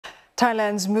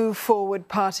Thailand's Move Forward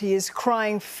party is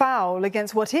crying foul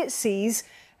against what it sees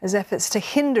as efforts to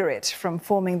hinder it from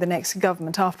forming the next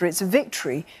government after its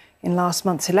victory in last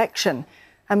month's election.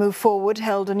 And Move Forward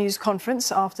held a news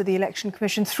conference after the Election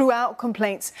Commission threw out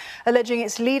complaints alleging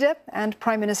its leader and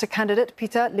Prime Minister candidate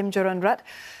Pita Limjaroenrat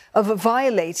of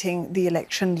violating the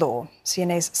election law.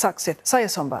 CNA's Saksith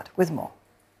Sayasombat with more.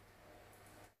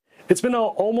 It's been now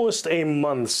almost a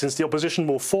month since the opposition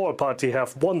Move Forward party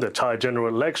have won the Thai general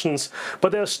elections,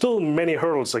 but there are still many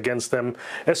hurdles against them,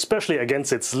 especially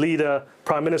against its leader,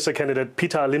 Prime Minister candidate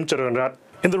Pita Limjaroenrat.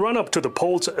 In the run-up to the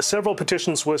polls, several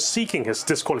petitions were seeking his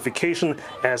disqualification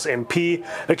as MP,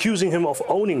 accusing him of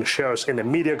owning shares in a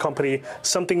media company,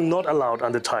 something not allowed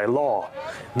under Thai law.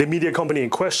 The media company in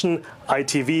question,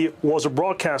 ITV, was a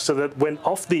broadcaster that went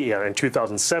off the air in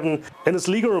 2007, and its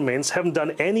legal remains haven't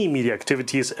done any media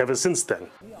activities ever since then.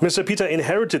 Mr. Pita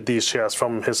inherited these shares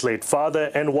from his late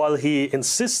father, and while he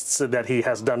insists that he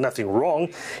has done nothing wrong,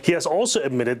 he has also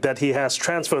admitted that he has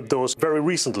transferred those very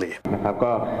recently.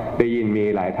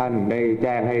 หลายท่านได้แ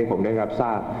จ้งให้ผมได้รับทร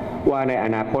าบว่าในอ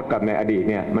นาคตกับในอดีต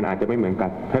เนี่ยมันอาจจะไม่เหมือนกัน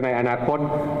เพราะในอนาคต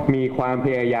มีความพ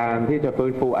ยายามที่จะฟื้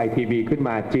นฟู ITV ขึ้นม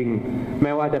าจริงไ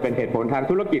ม่ว่าจะเป็นเหตุผลทาง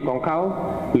ธุรกิจของเขา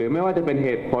หรือไม่ว่าจะเป็นเห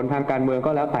ตุผลทางการเมือง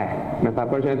ก็แล้วแต่นะครับ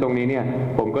เพราะฉะนั้นตรงนี้เนี่ย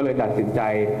ผมก็เลยตัดสินใจ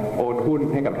โอนหุ้น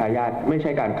ให้กับทายาทไม่ใ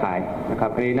ช่การขายนะครับ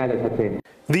อันนี้น่าจะชัดเจน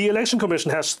The Election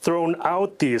Commission has thrown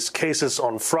out these cases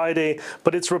on Friday,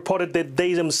 but it's reported that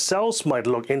they themselves might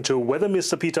look into whether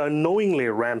Mr. Pita knowingly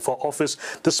ran for office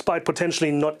despite potentially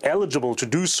not eligible to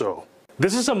do so.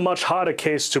 This is a much harder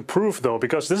case to prove, though,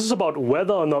 because this is about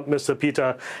whether or not Mr.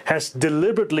 Pita has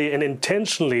deliberately and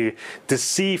intentionally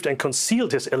deceived and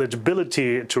concealed his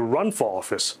eligibility to run for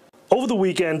office. Over the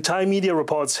weekend, Thai media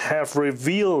reports have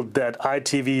revealed that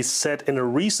ITV said in a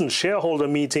recent shareholder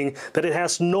meeting that it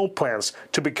has no plans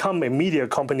to become a media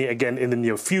company again in the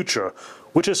near future,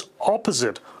 which is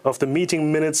opposite of the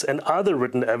meeting minutes and other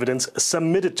written evidence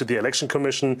submitted to the Election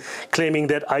Commission, claiming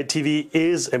that ITV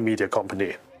is a media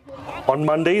company. On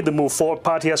Monday, the Move Forward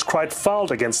party has cried foul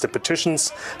against the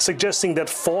petitions, suggesting that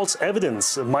false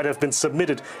evidence might have been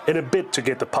submitted in a bid to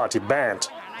get the party banned.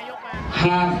 ห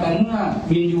ากแต่เมื่อ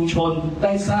วินยูชนไ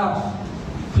ด้ทราบ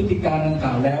พฤติการดังก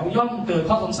ล่าวแล้วย่อมเกิด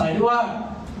ข้อสงสัยด้วยว่า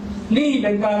นี่เ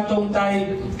ป็นการจงใจ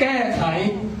แก้ไข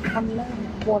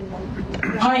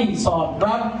ให้สอด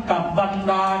รับกับบรร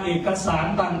ดาเอกสาร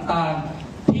ต่าง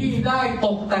ๆที่ได้ต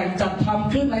กแต่งจัดท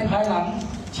ำขึ้นในภายหลัง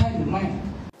ใช่หรือไม่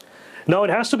Now,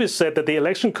 it has to be said that the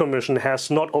Election Commission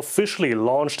has not officially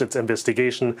launched its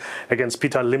investigation against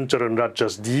Pita Limjaroenrat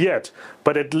just yet,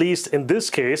 but at least in this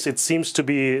case, it seems to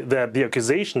be that the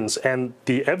accusations and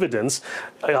the evidence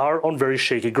are on very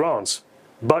shaky grounds.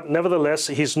 But nevertheless,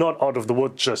 he's not out of the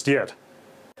woods just yet.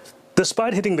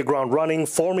 Despite hitting the ground running,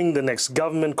 forming the next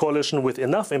government coalition with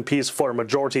enough MPs for a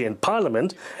majority in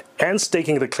parliament, and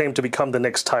staking the claim to become the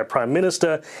next Thai Prime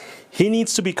Minister, he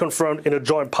needs to be confirmed in a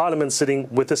joint parliament sitting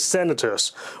with the senators,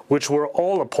 which were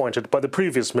all appointed by the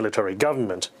previous military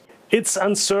government. It's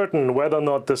uncertain whether or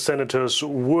not the senators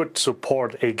would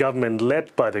support a government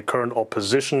led by the current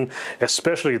opposition,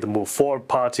 especially the Move Forward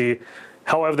party.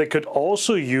 However, they could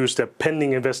also use their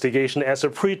pending investigation as a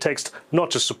pretext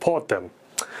not to support them.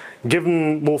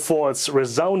 Given Move Forward's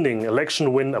resounding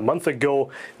election win a month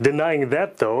ago, denying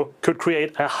that, though, could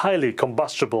create a highly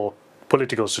combustible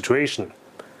political situation.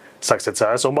 Saksith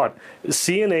Sayasombat,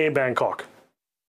 CNA Bangkok.